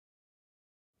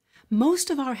Most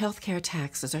of our healthcare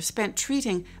taxes are spent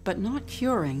treating, but not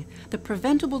curing, the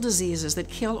preventable diseases that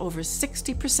kill over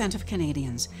 60% of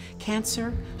Canadians: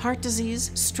 cancer, heart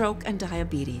disease, stroke, and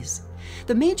diabetes.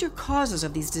 The major causes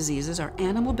of these diseases are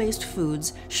animal-based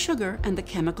foods, sugar, and the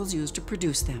chemicals used to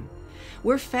produce them.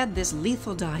 We're fed this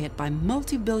lethal diet by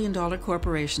multi-billion-dollar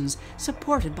corporations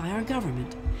supported by our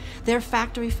government. Their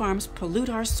factory farms pollute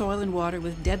our soil and water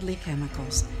with deadly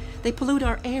chemicals. They pollute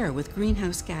our air with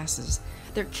greenhouse gases.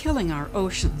 They're killing our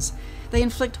oceans. They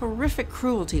inflict horrific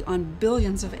cruelty on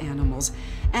billions of animals,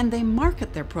 and they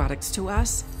market their products to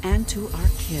us and to our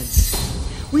kids.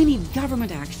 We need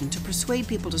government action to persuade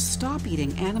people to stop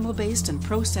eating animal-based and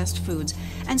processed foods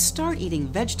and start eating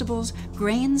vegetables,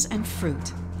 grains, and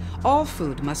fruit. All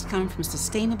food must come from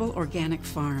sustainable organic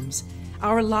farms.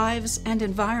 Our lives and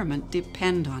environment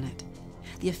depend on it.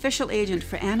 The official agent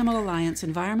for Animal Alliance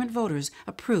Environment Voters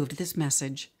approved this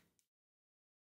message.